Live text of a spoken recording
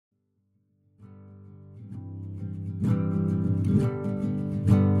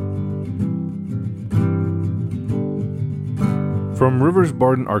From Rivers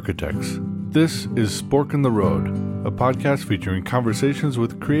Barden Architects, this is Spork on the Road, a podcast featuring conversations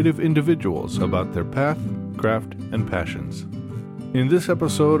with creative individuals about their path, craft, and passions. In this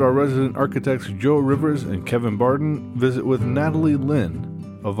episode, our resident architects Joe Rivers and Kevin Barden visit with Natalie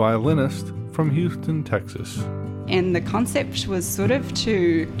Lynn, a violinist from Houston, Texas. And the concept was sort of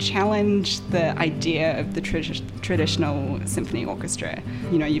to challenge the idea of the traditional symphony orchestra.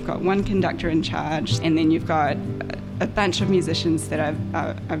 You know, you've got one conductor in charge, and then you've got a bunch of musicians that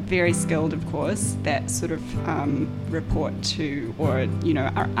are very skilled, of course, that sort of report to or, you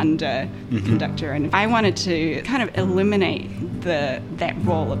know, are under the conductor. And I wanted to kind of eliminate that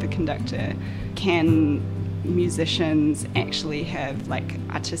role of the conductor. Can musicians actually have like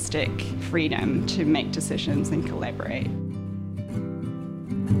artistic freedom to make decisions and collaborate?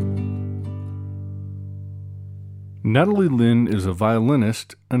 Natalie Lynn is a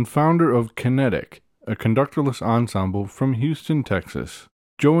violinist and founder of Kinetic, a conductorless ensemble from Houston, Texas.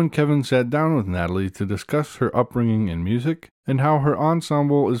 Joe and Kevin sat down with Natalie to discuss her upbringing in music and how her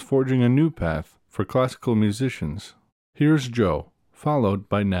ensemble is forging a new path for classical musicians. Here's Joe, followed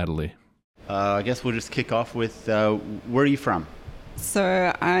by Natalie. I guess we'll just kick off with, where are you from?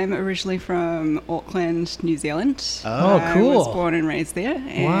 So I'm originally from Auckland, New Zealand. Oh, cool. I was born and raised there,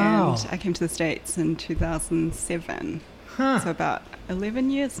 and wow. I came to the States in 2007. So about 11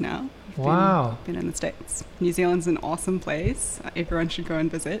 years now. I've been in the States. New Zealand's an awesome place. Everyone should go and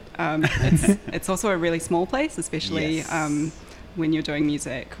visit. It's also a really small place, especially when you're doing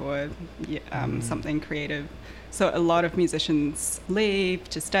music or something creative. So a lot of musicians leave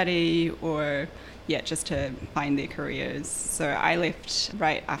to study or, just to find their careers. So I left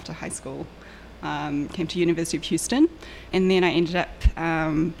right after high school, came to University of Houston, and then I ended up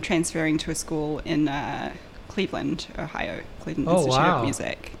transferring to a school in Cleveland, Ohio, Cleveland Institute of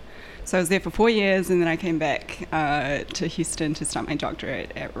Music. So I was there for 4 years, and then I came back to Houston to start my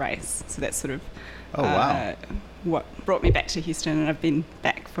doctorate at Rice. So that's sort of what brought me back to Houston, and I've been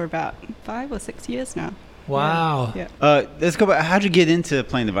back for about 5 or 6 years now. Wow. Yeah. Let's go back. How'd you get into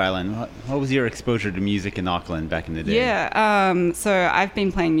playing the violin? What was your exposure to music in Auckland back in the day? So I've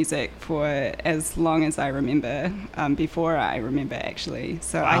been playing music for as long as I remember, before I remember actually.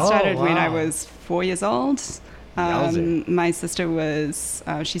 So I started when I was 4 years old. My sister was,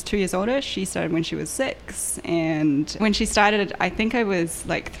 she's 2 years older. She started when she was 6. And when she started, I think I was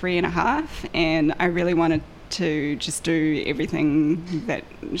like 3.5. And I really wanted to just do everything that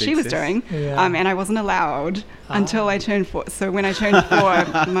she was doing. And I wasn't allowed until I turned 4. So when I turned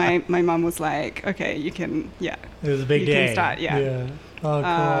 4, my mum was like, okay, you can, It was a big day. Can start, Oh,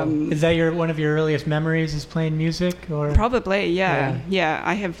 cool. Is that one of your earliest memories is playing music? Or Probably, yeah.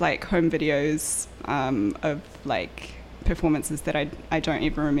 I have like home videos of like performances that I don't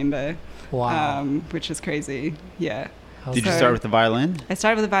even remember. Wow. Which is crazy. Yeah. Did you start with the violin? I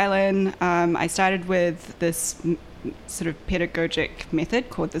started with the violin. I started with this sort of pedagogic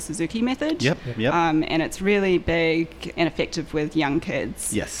method called the Suzuki method. Yep. And it's really big and effective with young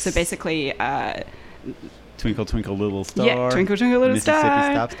kids. Yes. So basically, Twinkle, Twinkle, Little Star. Yeah, Twinkle, Twinkle, Little Star.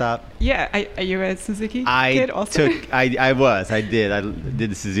 Mississippi, Stop, Stop. Yeah. Are you a Suzuki kid also? I did. I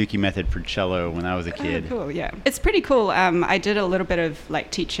did the Suzuki method for cello when I was a kid. Oh, cool, yeah. It's pretty cool. I did a little bit of like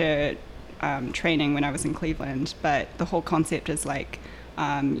teacher training when I was in Cleveland, but the whole concept is like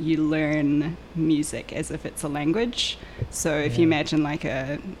you learn music as if it's a language. So if you imagine like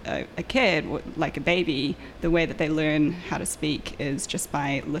a kid, like a baby, the way that they learn how to speak is just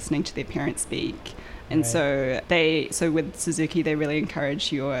by listening to their parents speak. And so with Suzuki, they really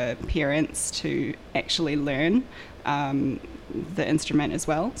encourage your parents to actually learn the instrument as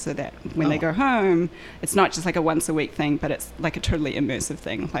well, so that when they go home, it's not just like a once a week thing, but it's like a totally immersive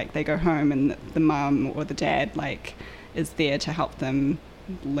thing. Like they go home and the mum or the dad like is there to help them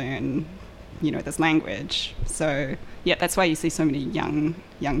learn, this language. So that's why you see so many young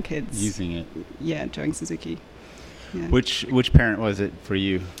kids using it. Yeah, doing Suzuki. Yeah. Which parent was it for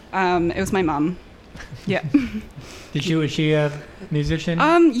you? It was my mum. Yeah. Was she a musician?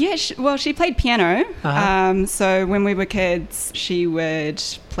 She played piano. Uh-huh. So when we were kids, she would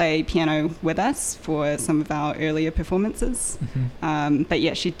play piano with us for some of our earlier performances. Mm-hmm.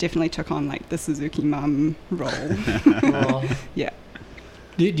 But she definitely took on like the Suzuki mum role. Cool. Yeah.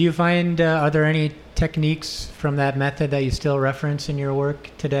 Do you find, are there any techniques from that method that you still reference in your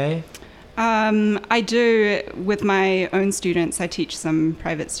work today? I do with my own students. I teach some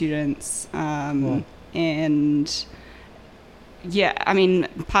private students, and I mean,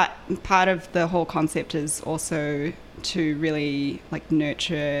 part of the whole concept is also to really like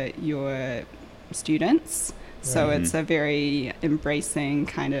nurture your students. So it's a very embracing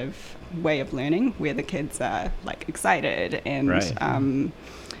kind of way of learning where the kids are like excited and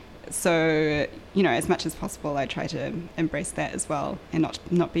so, you know, as much as possible, I try to embrace that as well and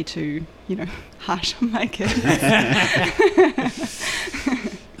not be too, you know, harsh on my kids.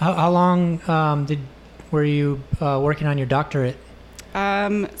 How long were you working on your doctorate?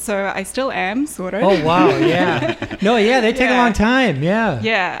 So I still am, sort of. Oh, wow, yeah. No, yeah, they take a long time, yeah.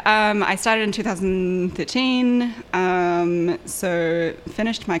 Yeah, I started in 2013, so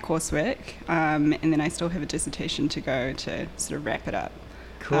finished my coursework, and then I still have a dissertation to go to sort of wrap it up.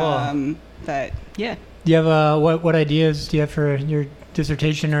 Cool. But yeah. Do you have what ideas do you have for your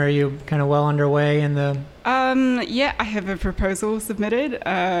dissertation, or are you kind of well underway in the... Yeah, I have a proposal submitted,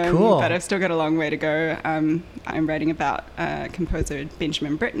 cool. But I've still got a long way to go. I'm writing about composer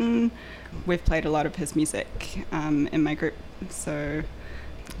Benjamin Britten. We've played a lot of his music in my group, so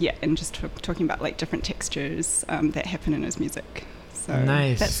yeah, and just talking about like different textures that happen in his music. So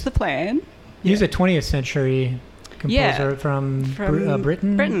nice. That's the plan. He's a 20th century composer from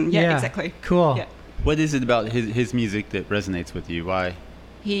Britain? Britain, yeah, exactly. Cool. Yeah. What is it about his music that resonates with you? Why?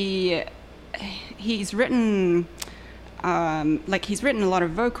 He's written he's written a lot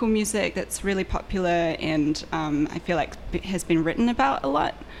of vocal music that's really popular and I feel like has been written about a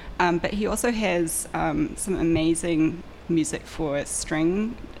lot. But he also has some amazing music for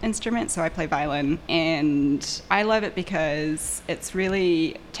string instruments. So I play violin and I love it because it's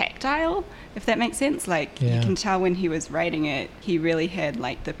really tactile, if that makes sense. Like you can tell when he was writing it, he really had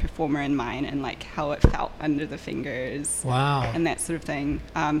like the performer in mind and like how it felt under the fingers. Wow. And that sort of thing.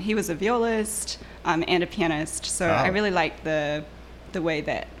 He was a violist and a pianist. So I really like the way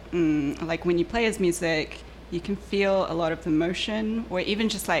that like when you play his music, you can feel a lot of the motion, or even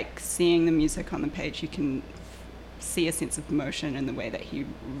just like seeing the music on the page, you can see a sense of motion in the way that he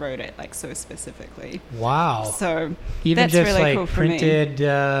wrote it, like so specifically. Wow. So even that's just really like cool for printed,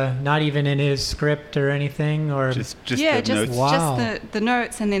 not even in his script or anything, or just the notes. Wow. Just the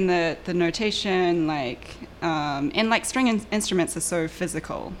notes, and then the notation, like and like string instruments are so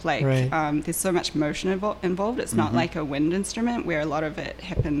physical, like there's so much motion involved. It's not like a wind instrument where a lot of it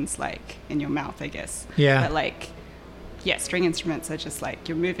happens like in your mouth, I guess. Yeah. But like string instruments are just like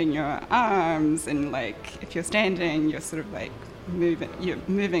you're moving your arms, and like if you're standing, you're sort of like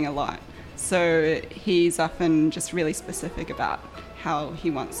moving a lot. So he's often just really specific about how he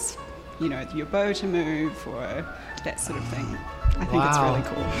wants, you know, your bow to move or that sort of thing. I think it's really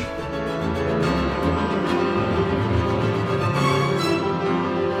cool.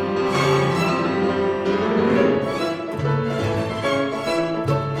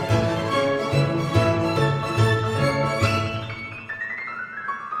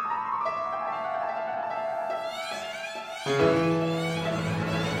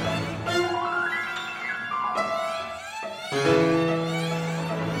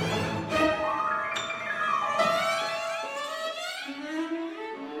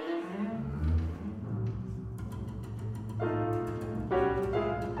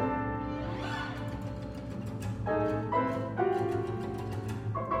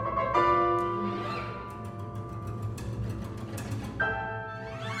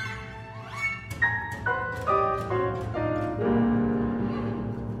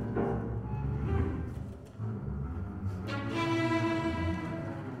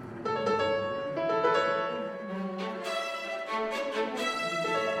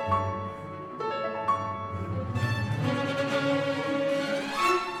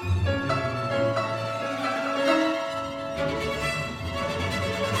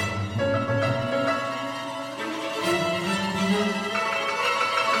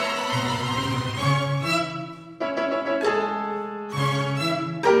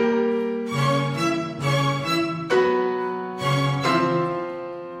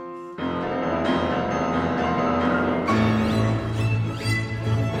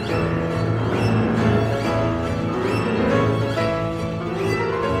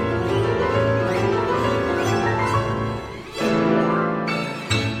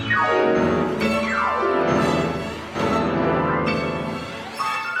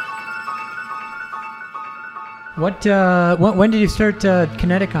 When did you start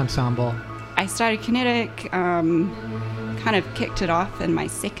Kinetic Ensemble? I started Kinetic, kind of kicked it off in my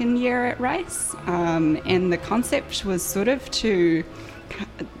second year at Rice, and the concept was sort of to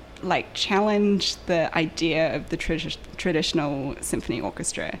like challenge the idea of the traditional symphony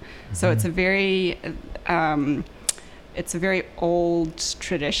orchestra. So it's a very old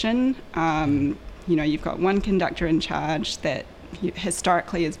tradition. You know, you've got one conductor in charge that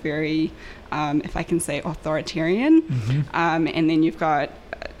historically is very, if I can say, authoritarian, and then you've got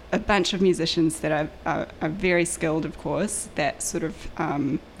a bunch of musicians that are very skilled, of course, that sort of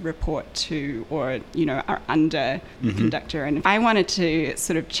report to or, are under the conductor. And I wanted to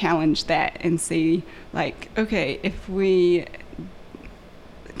sort of challenge that and see, like, okay, if we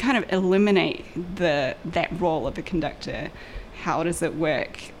kind of eliminate that role of a conductor, how does it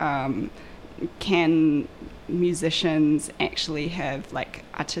work? Can musicians actually have like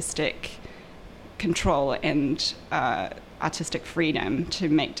artistic control and artistic freedom to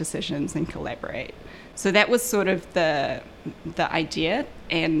make decisions and collaborate? So that was sort of the idea,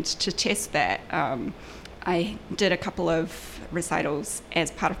 and to test that, I did a couple of recitals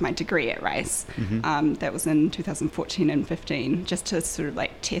as part of my degree at Rice. That was in 2014 and 15, just to sort of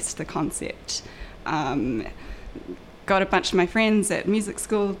like test the concept. Got a bunch of my friends at music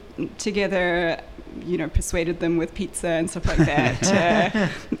school together, persuaded them with pizza and stuff like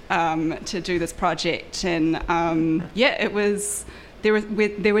that to do this project. And it was, there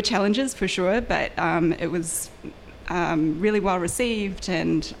were challenges for sure, but it was really well received,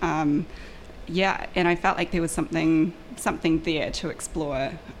 and and I felt like there was something there to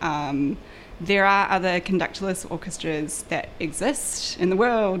explore. There are other conductorless orchestras that exist in the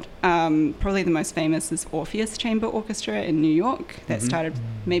world. Probably the most famous is Orpheus Chamber Orchestra in New York that started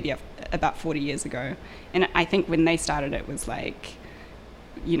maybe about 40 years ago. And I think when they started, it was like,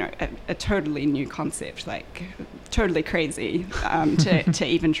 a totally new concept, like totally crazy to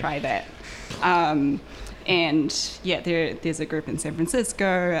even try that. There's a group in San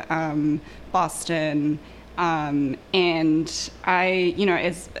Francisco, Boston, and I,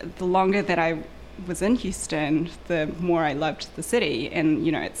 as the longer that I was in Houston, the more I loved the city. And,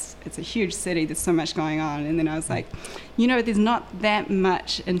 it's a huge city, there's so much going on. And then I was like, there's not that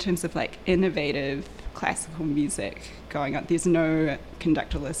much in terms of like innovative classical music going on. There's no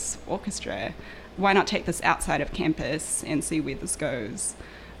conductorless orchestra. Why not take this outside of campus and see where this goes?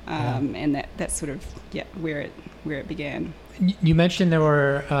 And that's sort of where it began. You mentioned there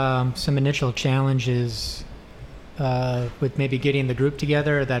were some initial challenges with maybe getting the group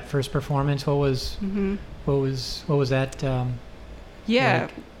together. That first performance, what was that? Like?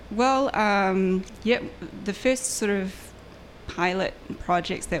 Well, the first sort of pilot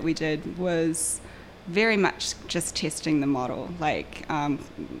projects that we did was very much just testing the model. Like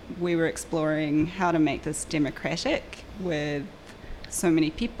we were exploring how to make this democratic with so many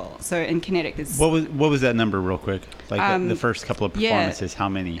people. So in Kinetic, there's what was that number, real quick? Like the first couple of performances, how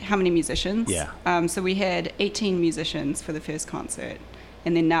many? How many musicians? Yeah. So we had 18 musicians for the first concert,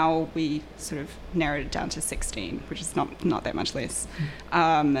 and then now we sort of narrowed it down to 16, which is not that much less.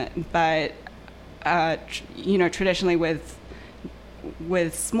 But traditionally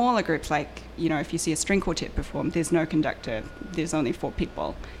with smaller groups, like if you see a string quartet perform, there's no conductor, there's only 4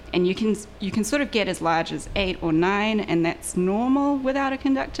 people. And you can sort of get as large as 8 or 9, and that's normal without a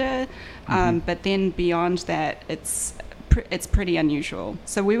conductor. But then beyond that, it's pretty unusual.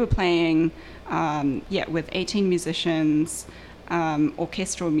 So we were playing, with 18 musicians,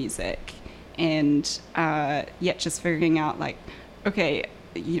 orchestral music, and just figuring out like, okay,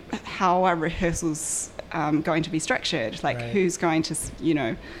 how are rehearsals going to be structured? Like, who's going to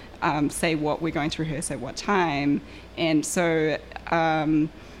say what we're going to rehearse at what time? And so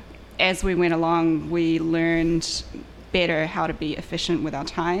as we went along, we learned better how to be efficient with our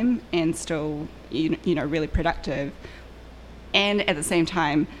time and still, really productive. And at the same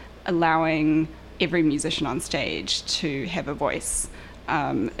time, allowing every musician on stage to have a voice,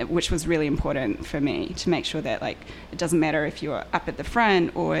 which was really important for me, to make sure that, like, it doesn't matter if you're up at the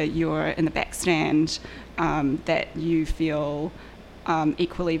front or you're in the back stand, that you feel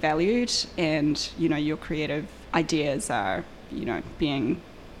equally valued, and, your creative ideas are, being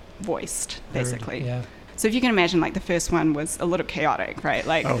voiced, basically. Yeah. So if you can imagine, like, the first one was a little chaotic, right?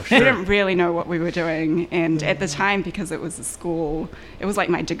 Like, we didn't really know what we were doing. And at the time, because it was a school, it was like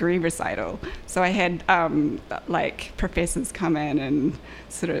my degree recital. So I had, professors come in and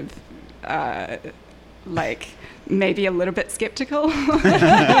sort of, maybe a little bit skeptical,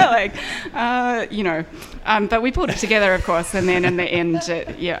 but we pulled it together, of course, and then in the end,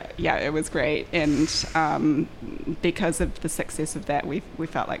 it was great. And because of the success of that, we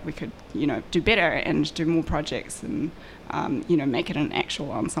felt like we could, do better and do more projects and, make it an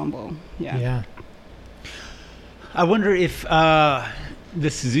actual ensemble. Yeah. I wonder if the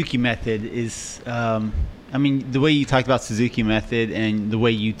Suzuki method is... the way you talked about Suzuki method and the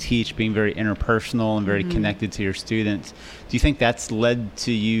way you teach being very interpersonal and very connected to your students, do you think that's led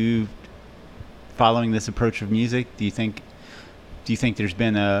to you following this approach of music? Do you think there's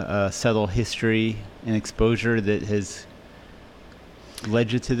been a subtle history and exposure that has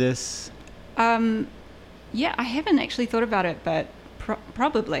led you to this? I haven't actually thought about it, but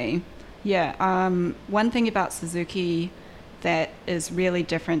Probably, yeah. One thing about Suzuki that is really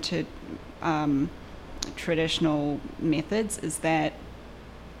different to traditional methods is that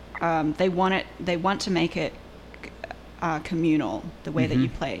they want to make it communal, the way that you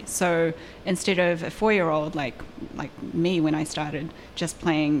play. So instead of a 4-year-old like me when I started just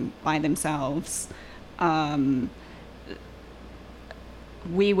playing by themselves,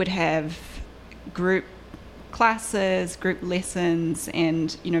 we would have group classes, group lessons,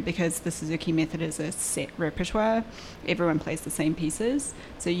 and because the Suzuki method is a set repertoire, everyone plays the same pieces,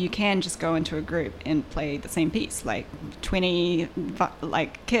 so you can just go into a group and play the same piece, like 20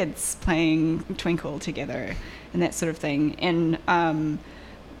 like kids playing Twinkle together and that sort of thing. And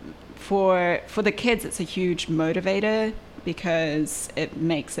for the kids it's a huge motivator because it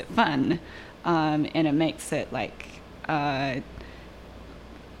makes it fun, and it makes it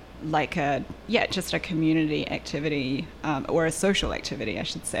just a community activity, or a social activity, I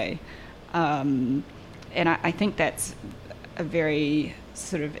should say. And I think that's a very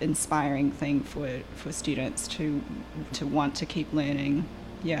sort of inspiring thing for students to want to keep learning.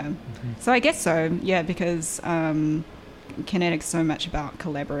 Yeah. Mm-hmm. So I guess so, yeah, because Kinetic's so much about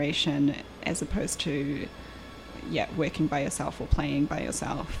collaboration as opposed to working by yourself or playing by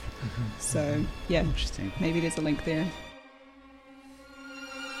yourself. Mm-hmm. So yeah, interesting. Maybe there's a link there.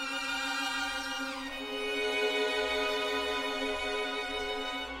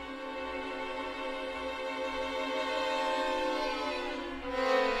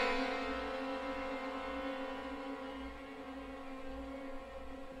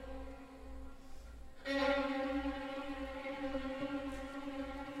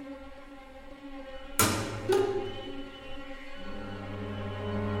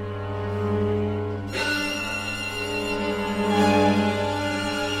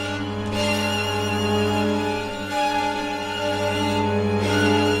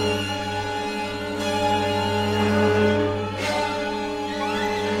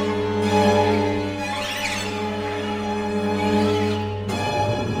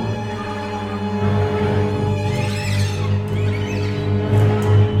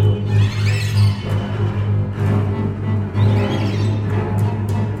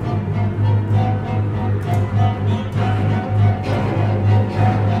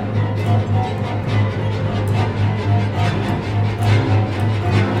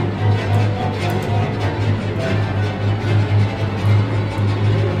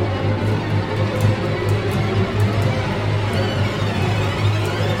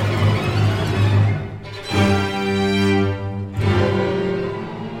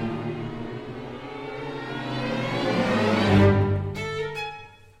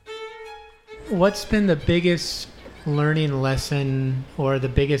 What's been the biggest learning lesson or the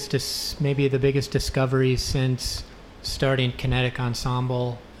biggest discovery since starting Kinetic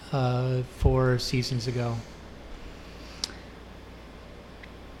Ensemble 4 seasons ago?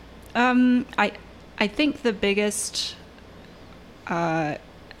 I think the biggest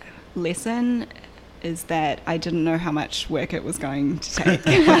lesson is that I didn't know how much work it was going to take.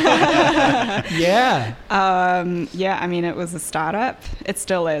 Yeah. I mean, it was a startup. It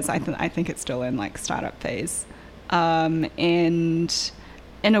still is. I think it's still in startup phase. And in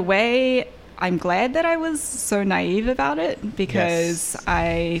a way, I'm glad that I was so naive about it, because yes.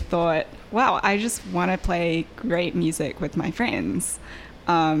 I thought, wow, I just want to play great music with my friends.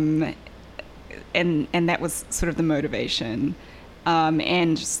 And that was sort of the motivation.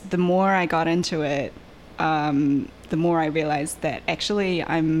 And the more I got into it, the more I realized that actually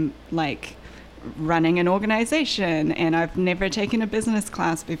I'm running an organization, and I've never taken a business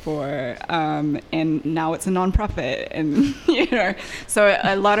class before, and now it's a nonprofit, and so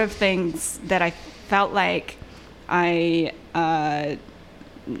a lot of things that I felt like I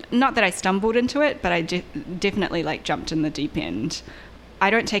not that I stumbled into it, but I definitely jumped in the deep end. I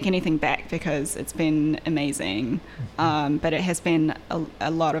don't take anything back because it's been amazing, but it has been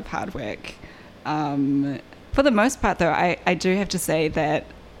a lot of hard work. For the most part, though, I do have to say that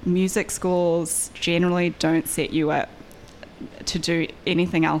music schools generally don't set you up to do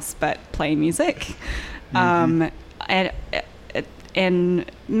anything else but play music. And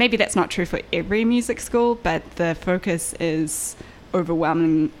maybe that's not true for every music school, but the focus is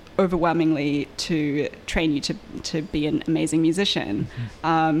overwhelmingly to train you to be an amazing musician,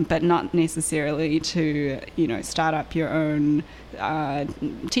 but not necessarily to start up your own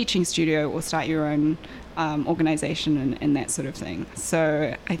teaching studio or start your own organization and that sort of thing.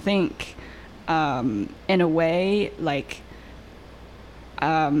 So I think in a way,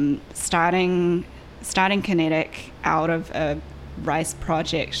 starting Kinetic out of a Rice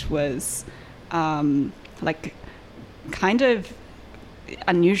project was kind of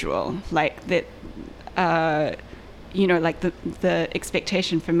unusual. Like that, like the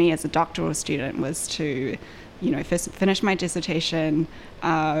expectation for me as a doctoral student was to, first finish my dissertation,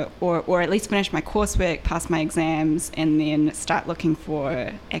 or at least finish my coursework, pass my exams, and then start looking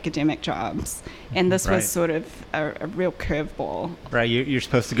for academic jobs. And this was sort of a real curveball. Right, you're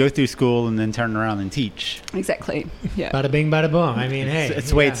supposed to go through school and then turn around and teach. Exactly. Yeah. Bada bing, bada boom. I mean, it's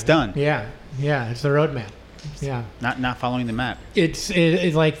the way it's done. Yeah, it's the roadmap. Yeah. Not following the map. It's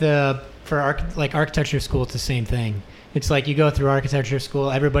like architecture school. It's the same thing. It's like you go through architecture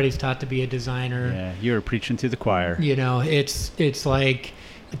school, everybody's taught to be a designer. Yeah, you're preaching to the choir. It's like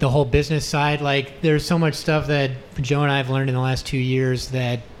the whole business side. Like there's so much stuff that Joe and I have learned in the last 2 years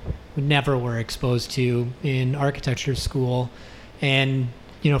that we never were exposed to in architecture school. And,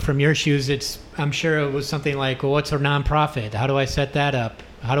 from your shoes, I'm sure it was something like, well, what's a nonprofit? How do I set that up?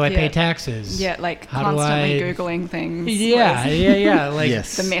 How do I pay taxes? Yeah, like constantly Googling things. Yeah. Like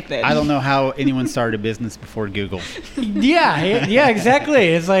yes. The method. I don't know how anyone started a business before Google. Yeah, exactly.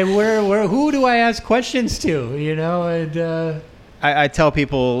 It's like, who do I ask questions to? And I tell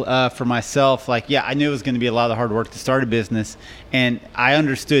people for myself, like, I knew it was going to be a lot of hard work to start a business, and I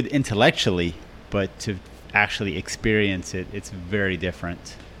understood intellectually, but to actually experience it, it's very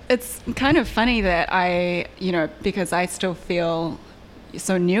different. It's kind of funny that I, because I still feel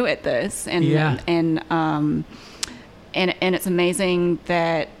so new at this, and it's amazing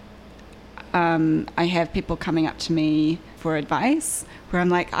that I have people coming up to me for advice where I'm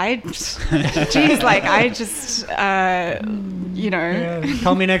like, I just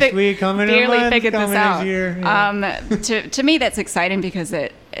call me next week, call me barely next month, figured call this me out. Next year. Yeah. To me that's exciting because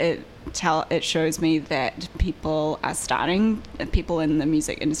it shows me that people in the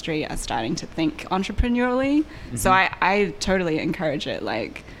music industry are starting to think entrepreneurially. Mm-hmm. So I totally encourage it.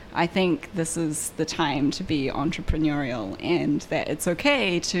 Like, I think this is the time to be entrepreneurial, and that it's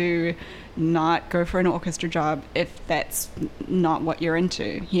okay to not go for an orchestra job if that's not what you're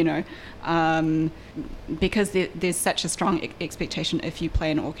into, because there's such a strong expectation if you play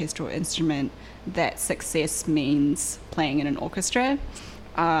an orchestral instrument that success means playing in an orchestra.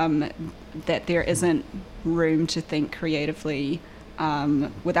 That there isn't room to think creatively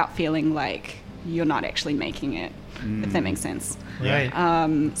without feeling like you're not actually making it, if that makes sense. Right. I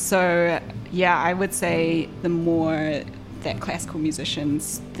would say the more that classical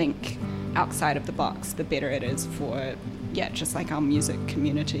musicians think outside of the box, the better it is for, just like our music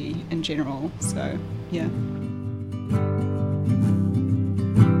community in general. So, yeah.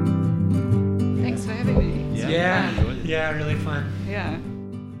 Thanks for having me. Yeah, really fun. Yeah.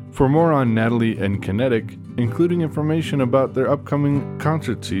 For more on Natalie and Kinetic, including information about their upcoming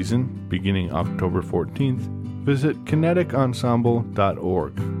concert season beginning October 14th, visit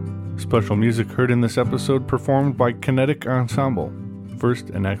kineticensemble.org. Special music heard in this episode performed by Kinetic Ensemble. First,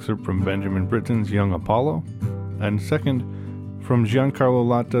 an excerpt from Benjamin Britten's Young Apollo, and second, from Giancarlo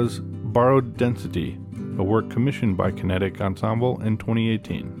Latta's Borrowed Density, a work commissioned by Kinetic Ensemble in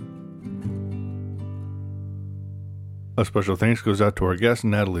 2018. A special thanks goes out to our guest,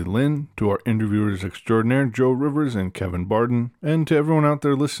 Natalie Lynn, to our interviewers extraordinaire, Joe Rivers and Kevin Barden, and to everyone out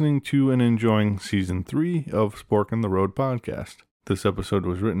there listening to and enjoying Season 3 of Spork on the Road podcast. This episode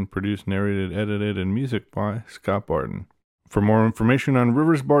was written, produced, narrated, edited, and music by Scott Barden. For more information on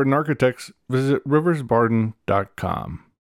Rivers Barden Architects, visit riversbarden.com.